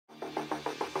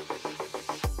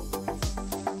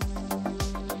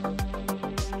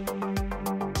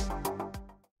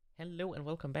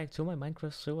welcome back to my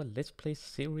Minecraft server Let's Play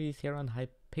series here on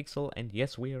Hypixel, and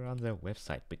yes, we are on their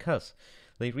website because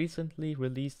they recently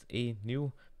released a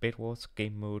new Bedwars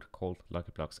game mode called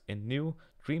Lucky Blocks, a new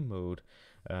dream mode.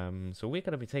 So we're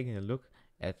gonna be taking a look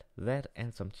at that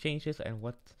and some changes and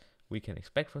what we can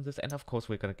expect from this, and of course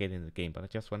we're gonna get in the game, but I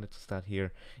just wanted to start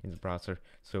here in the browser.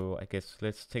 So I guess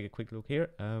let's take a quick look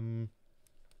here.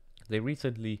 They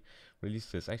recently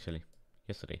released this, actually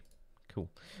yesterday. Cool.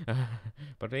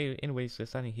 But anyways,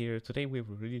 starting here, today we've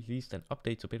released an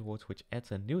update to Bedwars which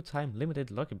adds a new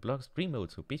time-limited Lucky Blocks dream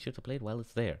mode, so be sure to play it while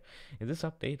it's there. In this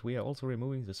update, we are also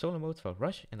removing the solo modes for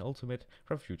Rush and Ultimate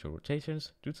from future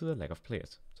rotations due to the lack of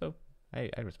players. So, I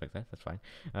respect that, that's fine.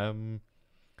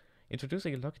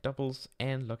 Introducing Lucky Doubles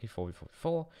and Lucky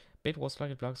 4v4. Bedwars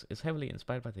Lucky Blocks is heavily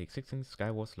inspired by the existing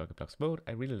Skywars Lucky Blocks mode.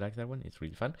 I really like that one, it's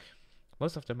really fun.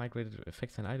 Most of the migrated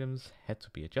effects and items had to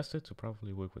be adjusted to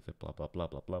properly work with the blah blah blah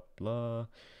blah blah blah.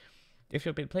 If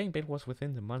you've been playing Bedwars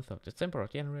within the month of December or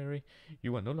January,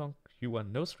 you are no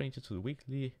stranger to the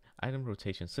weekly item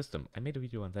rotation system. I made a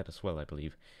video on that as well, I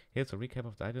believe. Here's a recap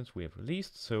of the items we have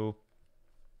released. So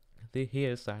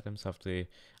here's the items of the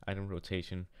item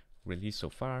rotation released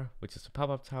so far, which is the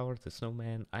pop-up tower, the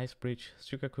snowman, ice bridge,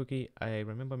 sugar cookie. I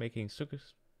remember making sugar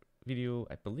video,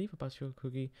 I believe, about sugar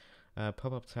cookie,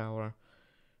 pop-up tower.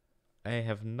 I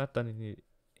have not done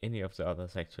any of the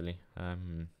others actually,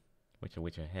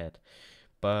 which I had,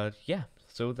 but yeah.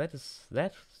 So that's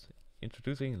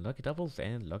introducing Lucky Doubles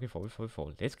and Lucky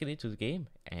 4v4. Let's get into the game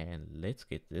and let's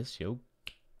get this show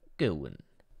going.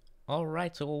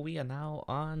 Alright, so we are now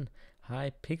on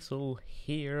Hypixel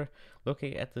here,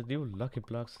 looking at the new Lucky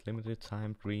Blocks limited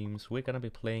time dreams. We're gonna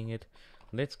be playing it.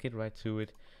 Let's get right to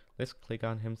it. Let's click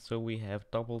on him. So we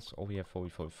have doubles or we have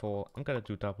 4v4. I'm gonna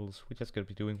do doubles. We're just gonna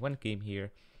be doing one game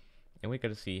here and we're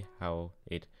gonna see how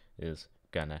it is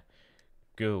gonna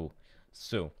go.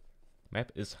 So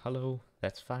map is hollow.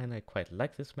 That's fine. I quite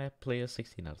like this map. Player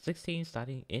 16 out of 16,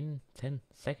 starting in 10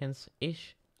 seconds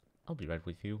ish. I'll be right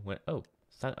with you when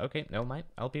okay, no mind,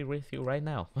 I'll be with you right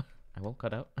now. I won't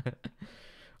cut out.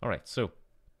 Alright, so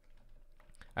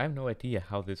I have no idea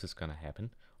how this is gonna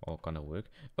happen or gonna work.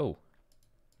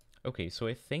 Okay, so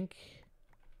I think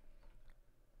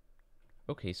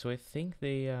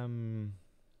they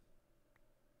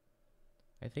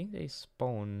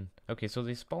spawn. Okay, so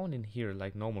they spawn in here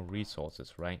like normal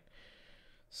resources, right?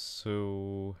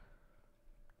 So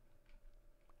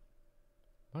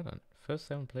hold on. First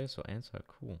 7 players to answer.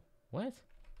 Cool. What?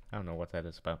 I don't know what that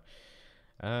is about.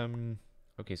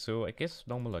 Okay, so I guess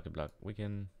normal Lucky Block. We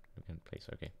can place.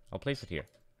 Okay, I'll place it here.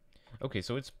 Okay,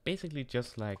 so it's basically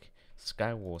just like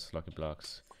Skywars Lucky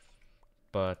Blocks,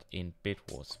 but in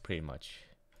Bedwars, pretty much.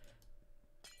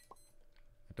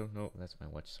 I don't know. That's my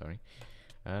watch. Sorry.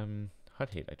 Hot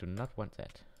hit. I do not want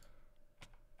that.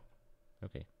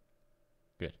 Okay.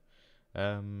 Good.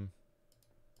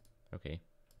 Okay.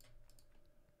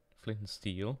 Flint and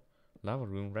steel. Lava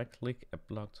room. Right click a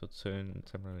block to turn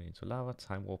temporarily into lava.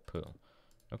 Time warp pearl.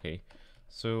 Okay.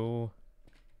 So.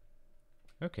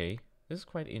 Okay. This is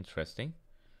quite interesting.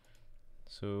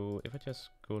 So if I just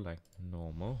go like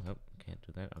normal, nope, can't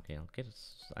do that. Okay, I'll get a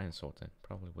iron sword then.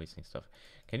 Probably wasting stuff.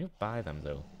 Can you buy them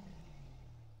though?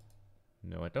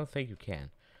 No, I don't think you can.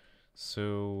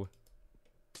 So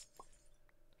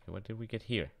okay, what did we get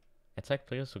here? Attack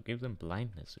players who give them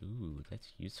blindness. Ooh,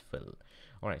 that's useful.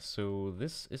 Alright, so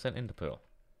this is an ender pearl.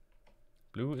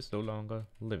 Blue is no longer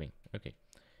living. Okay.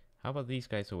 How about these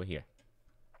guys over here?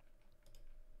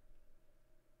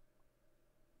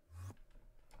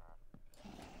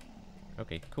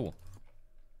 Okay, cool.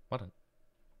 What a...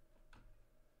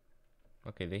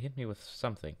 Okay, they hit me with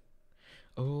something.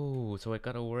 Oh, so I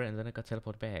got over and then I got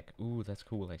teleported back. Ooh, that's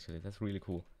cool actually. That's really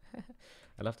cool.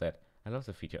 I love that. I love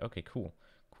the feature. Okay, cool.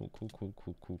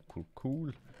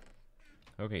 Cool.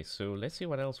 Okay, so let's see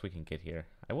what else we can get here.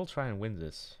 I will try and win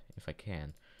this if I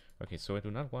can. Okay, so I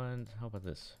do not want... How about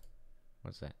this?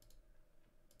 What's that?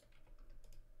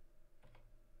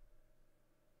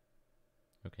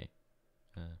 Okay.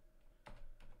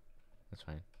 That's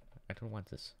fine. I don't want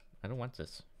this. I don't want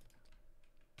this.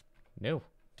 No.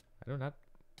 I do not.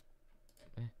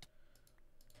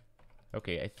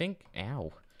 Okay, I think...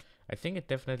 Ow. I think it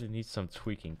definitely needs some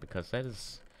tweaking because that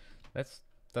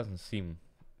doesn't seem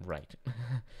right.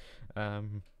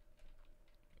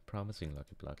 Promising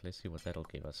Lucky Block. Let's see what that'll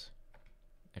give us.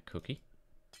 A cookie.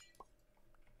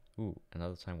 Ooh,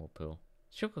 another time warp pearl.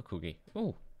 Sugar cookie.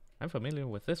 Ooh, I'm familiar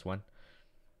with this one.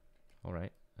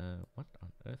 Alright. What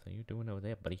on earth are you doing over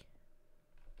there, buddy?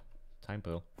 Time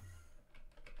pearl.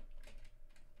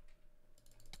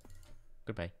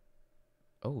 Goodbye.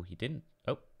 Oh, he didn't.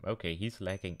 Oh, okay, he's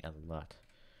lagging a lot.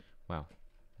 Wow.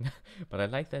 But I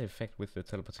like that effect with the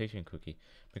teleportation cookie,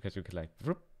 because you can like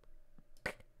whoop,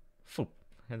 foop,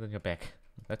 and then you're back.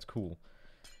 That's cool.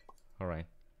 Alright.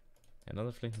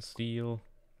 Another flint and steel.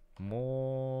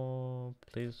 More,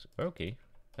 please. Okay.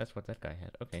 That's what that guy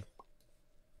had. Okay.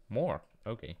 More.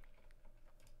 Okay.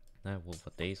 That will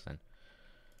for days then.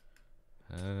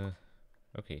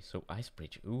 Okay, so ice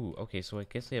bridge. Ooh, okay, so I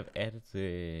guess they have added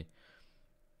the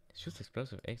shoots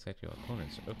explosive eggs at your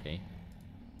opponents. Okay.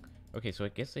 Okay, so I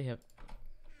guess they have.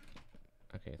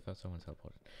 Okay, I thought someone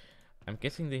teleported. I'm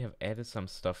guessing they have added some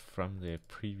stuff from the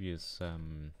previous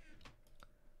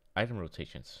item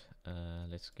rotations.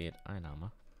 Let's get iron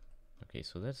armor. Okay,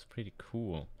 so that's pretty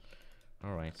cool.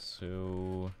 Alright,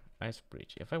 so ice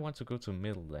bridge. If I want to go to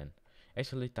middle then.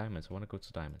 Actually diamonds, I want to go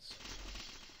to diamonds.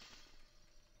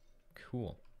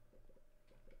 Cool.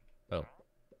 Oh.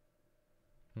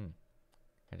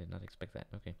 I did not expect that.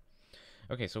 Okay.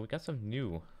 Okay, so we got some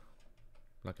new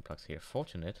lucky blocks here.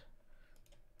 Fortunate.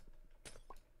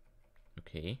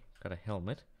 Okay, got a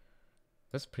helmet.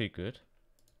 That's pretty good.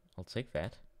 I'll take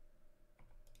that.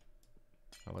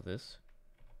 How about this?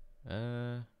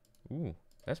 Ooh,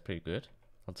 that's pretty good.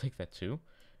 I'll take that too.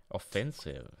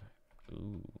 Offensive.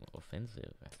 Ooh,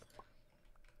 offensive.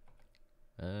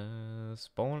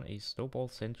 Spawn a snowball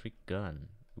sentry gun.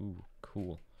 Ooh,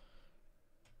 cool.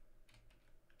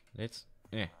 Let's,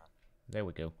 there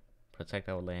we go. Protect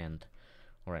our land.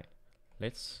 Alright,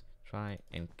 let's try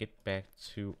and get back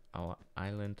to our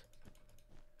island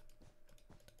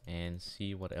and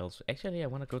see what else. Actually, I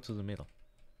want to go to the middle.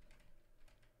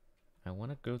 I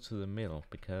want to go to the middle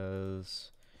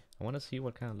because I want to see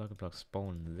what kind of lucky blocks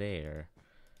spawn there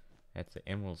at the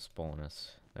emerald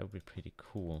spawners. That would be pretty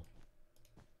cool.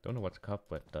 Don't know what the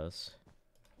cobweb does.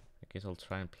 I guess I'll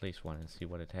try and place one and see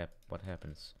what what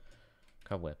happens.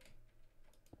 Cobweb.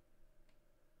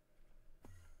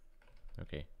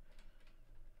 Okay.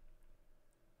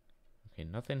 Okay,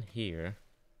 nothing here.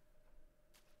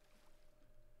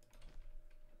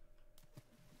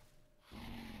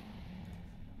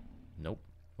 Nope.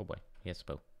 Oh boy. He has a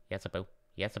bow. He has a bow.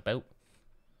 He has a bow.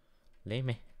 Lay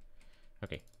me.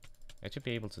 Okay. I should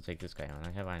be able to take this guy on.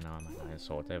 I have iron armor and iron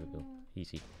sword. There we go.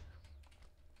 Easy.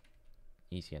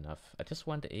 Easy enough. I just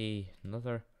want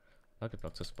another lucky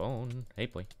block to spawn. Hey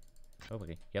boy. Oh,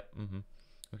 okay. Yep.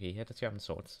 Okay, he had the sharpened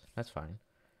swords. That's fine.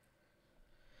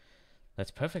 That's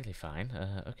perfectly fine.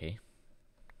 Okay.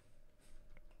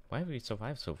 Why have we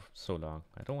survived so long?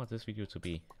 I don't want this video to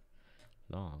be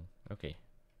long. Okay.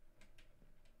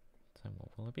 Time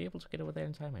will I be able to get over there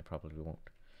in time? I probably won't.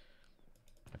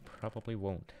 I probably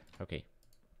won't. Okay.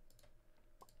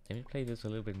 Let me play this a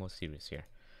little bit more serious here.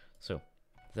 So,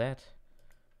 that.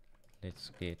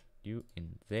 Let's get you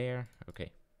in there.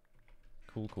 Okay.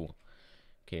 Cool, cool.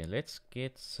 Okay, let's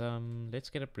get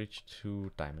a bridge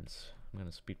to diamonds. I'm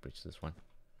gonna speed bridge this one.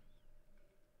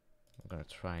 I'm gonna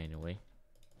try anyway.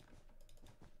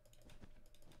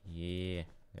 Yeah,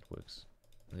 that works.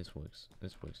 This works.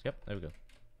 This works. Yep, there we go.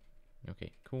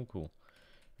 Okay, cool, cool.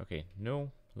 Okay,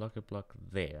 no lucky block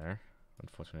there,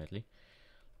 unfortunately.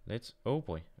 Let's. Oh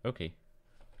boy. Okay.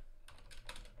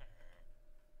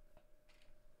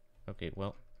 Okay,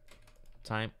 well,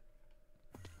 time.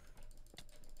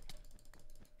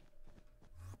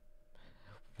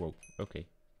 Whoa. Okay.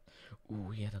 Ooh,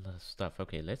 we had a lot of stuff.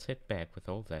 Okay, let's head back with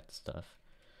all that stuff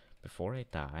before I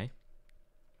die.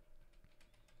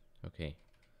 Okay.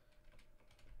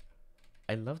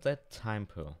 I love that time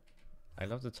pearl. I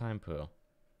love the time pearl.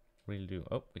 Really do.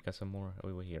 Oh, we got some more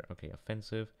over here. Okay,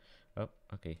 offensive. Oh,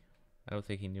 okay. I don't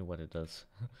think he knew what it does.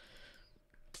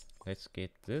 Let's get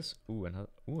this. Ooh, another.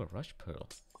 Ooh, a rush pearl.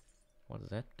 What does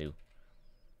that do?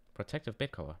 Protective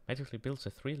bed cover. Magically builds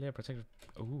a 3-layer protective.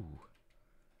 Ooh.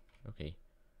 Okay.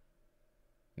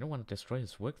 I don't want to destroy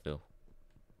his work though.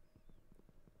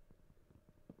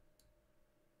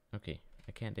 Okay,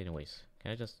 I can't anyways.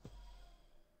 Can I just?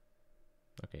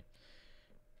 Okay.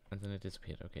 And then it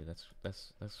disappeared. Okay, that's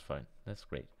fine. That's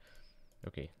great.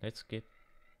 Okay, let's get.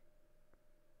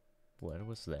 Where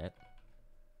was that?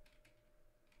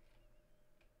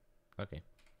 Okay.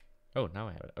 Oh, now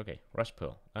I have it. Okay, rush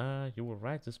pearl. You will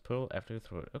ride this pearl after you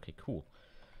throw it. Okay, cool.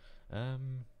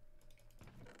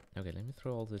 Okay, let me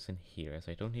throw all this in here as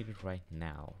I don't need it right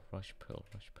now. Rush pearl,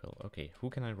 rush pearl. Okay, who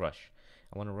can I rush?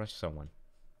 I want to rush someone.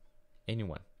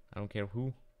 Anyone. I don't care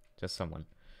who. Just someone.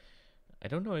 I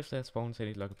don't know if there spawns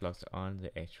any lucky blocks on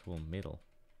the actual middle.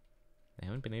 I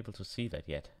haven't been able to see that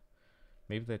yet.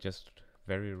 Maybe they're just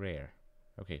very rare.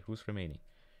 Okay, who's remaining?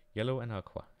 Yellow and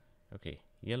aqua. Okay,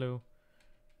 yellow,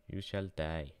 you shall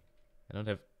die. I don't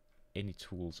have any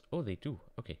tools. Oh, they do.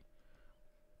 Okay.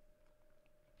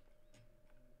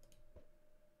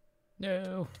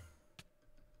 No!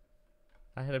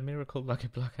 I had a miracle lucky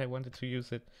block, I wanted to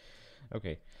use it.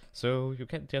 Okay, so you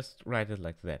can't just ride it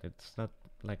like that. It's not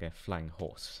like a flying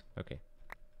horse. Okay.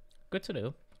 Good to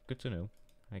know. Good to know.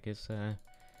 I guess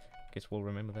we'll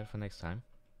remember that for next time.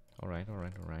 Alright,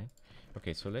 alright, alright.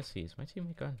 Okay, so let's see. Is my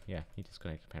teammate gone? Yeah, he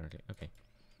disconnected apparently. Okay.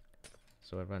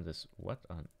 So I run this. What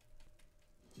on?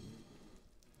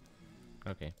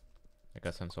 Okay. I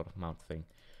got some sort of mount thing.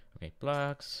 Okay,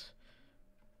 blocks.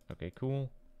 Okay, cool.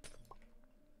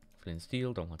 Flint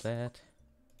steel, don't want that.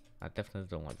 I definitely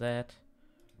don't want that.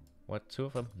 What, 2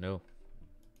 of them? No.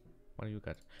 What do you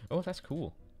got? Oh, that's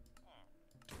cool.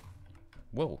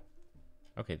 Whoa.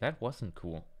 Okay, that wasn't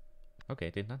cool. Okay,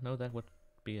 did not know that would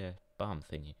be a bomb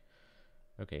thingy.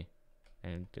 Okay.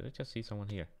 And did I just see someone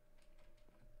here?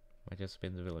 I just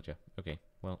been the villager. Okay,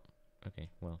 well. Okay,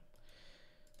 well.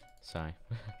 Sigh.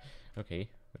 Okay,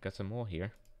 we got some more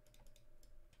here.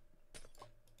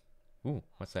 Ooh,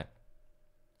 what's that?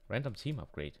 Random team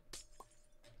upgrade.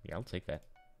 Yeah, I'll take that.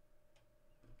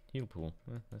 Heal pool.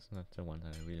 That's not the one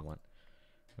that I really want.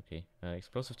 Okay,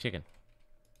 explosive chicken.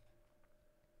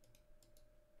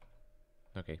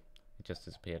 Okay, it just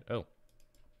disappeared. Oh,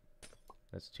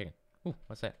 that's a chicken. Ooh,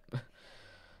 what's that?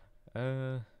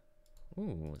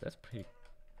 Ooh, that's pretty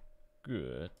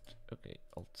good. Okay,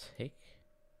 I'll take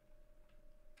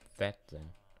that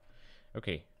then.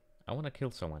 Okay, I want to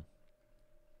kill someone.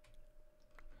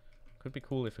 Could be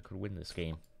cool if I could win this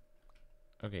game.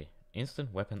 Okay,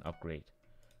 instant weapon upgrade.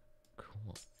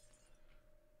 Cool.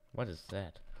 What is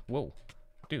that? Whoa,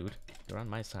 dude, you're on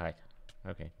my side.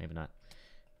 Okay, maybe not.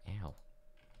 Ow.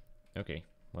 Okay,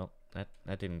 well, that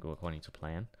didn't go according to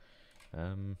plan.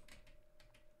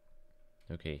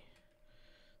 Okay,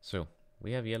 so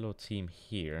we have yellow team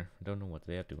here. Don't know what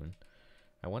they're doing.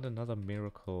 I want another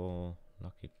miracle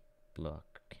lucky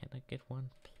block. Can I get one,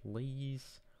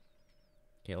 please?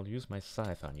 Okay, I'll use my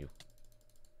scythe on you.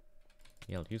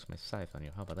 Yeah, I'll use my scythe on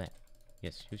you. How about that?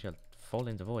 Yes, you shall fall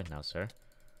in the void now, sir.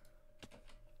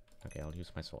 Okay, I'll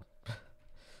use my sword.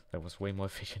 That was way more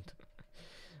efficient.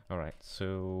 Alright,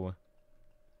 so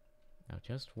I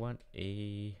just want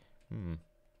a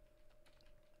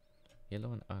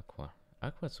yellow and aqua.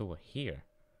 Aqua's over here.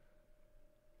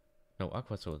 No,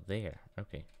 aqua's over there.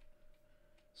 Okay.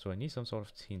 So I need some sort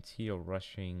of TNT or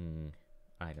rushing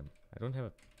item. I don't have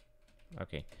a...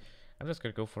 Okay. I'm just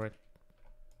gonna go for it.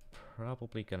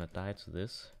 Probably gonna die to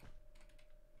this.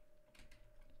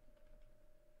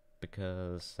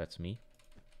 Because that's me.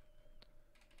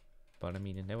 But I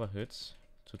mean, it never hurts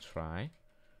to try.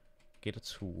 Get a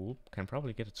tool. Can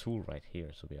probably get a tool right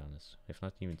here, to be honest. If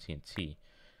not even TNT.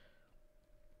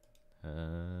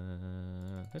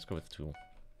 Let's go with tool.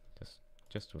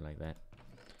 Just do like that.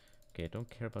 Okay, I don't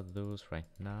care about those right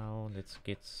now. Let's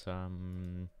get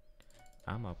some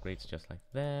armor upgrades just like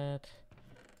that.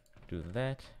 Do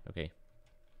that. Okay.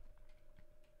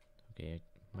 Okay,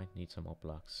 I might need some more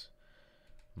blocks.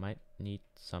 Might need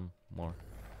some more.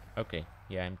 Okay,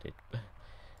 yeah, I'm dead.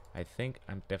 I think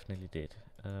I'm definitely dead.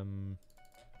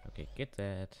 Okay, get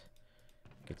that.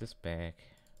 Get this back.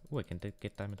 Oh, I can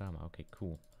get diamond armor. Okay,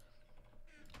 cool.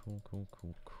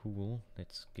 Cool.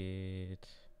 Let's get...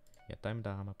 Yeah, diamond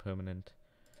armor, permanent.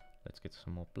 Let's get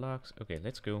some more blocks. Okay,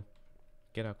 let's go.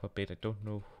 Get aqua bed. I don't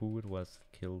know who it was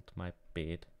that killed my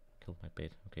bed. Killed my bed.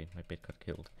 Okay, my bed got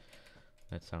killed.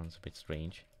 That sounds a bit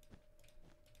strange.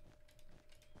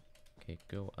 Okay,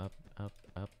 go up,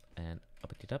 and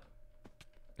up it up.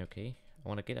 Okay, I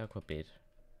want to get aqua bed.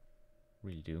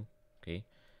 Really do. Okay,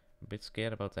 I'm a bit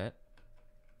scared about that.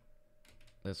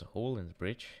 There's a hole in the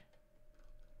bridge.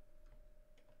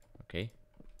 Okay.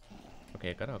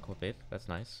 Okay, I got aqua bed. That's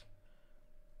nice.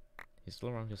 He's still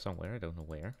around here somewhere. I don't know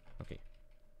where. Okay.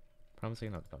 Promising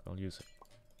another dog. I'll use it.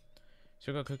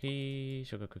 Sugar cookie.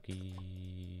 Sugar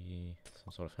cookie.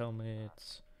 Some sort of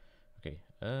helmets. Okay.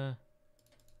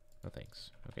 No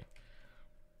thanks. Okay.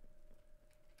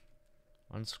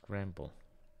 Unscramble.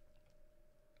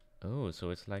 Oh, so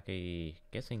it's like a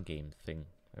guessing game thing.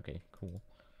 Okay, cool.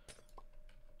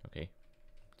 Okay.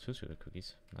 2 sugar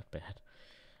cookies. Not bad.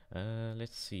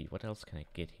 Let's see. What else can I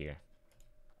get here?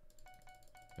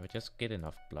 If I just get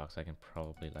enough blocks, I can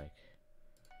probably, like,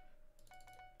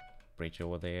 bridge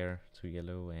over there to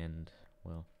yellow and,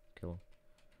 well, kill.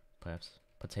 Perhaps.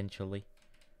 Potentially.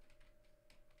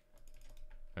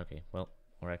 Okay, well,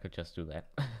 or I could just do that.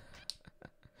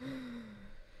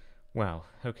 Wow,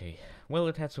 okay. Well,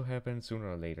 it had to happen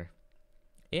sooner or later.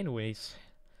 Anyways,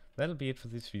 that'll be it for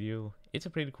this video. It's a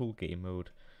pretty cool game mode.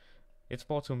 It's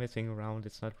more to messing around.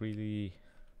 It's not really...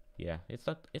 Yeah, it's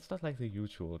not like the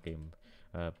usual game,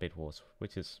 Bedwars,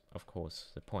 which is, of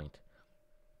course, the point.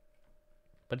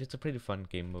 But it's a pretty fun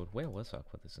game mode. Where was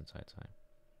Aqua this entire time?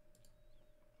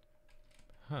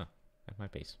 Huh. At my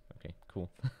base. Okay, cool.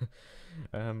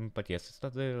 But yes, it's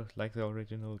not like the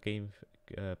original game,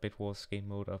 Bedwars game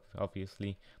mode,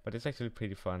 obviously. But it's actually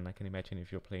pretty fun. I can imagine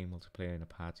if you're playing multiplayer in a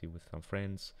party with some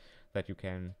friends, that you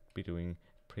can be doing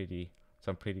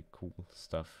some pretty cool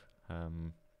stuff.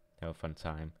 Have a fun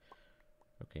time.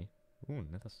 Okay. Ooh,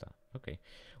 another star. Okay.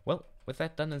 Well, with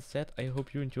that done and said, I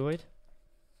hope you enjoyed.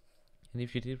 And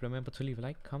if you did, remember to leave a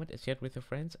like, comment, and share it with your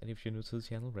friends. And if you're new to the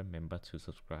channel, remember to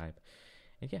subscribe.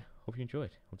 And yeah, hope you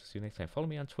enjoyed. Hope to see you next time. Follow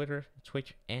me on Twitter,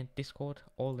 Twitch, and Discord.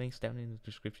 All links down in the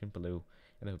description below.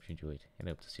 And I hope you enjoyed. And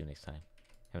I hope to see you next time.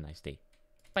 Have a nice day.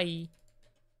 Bye!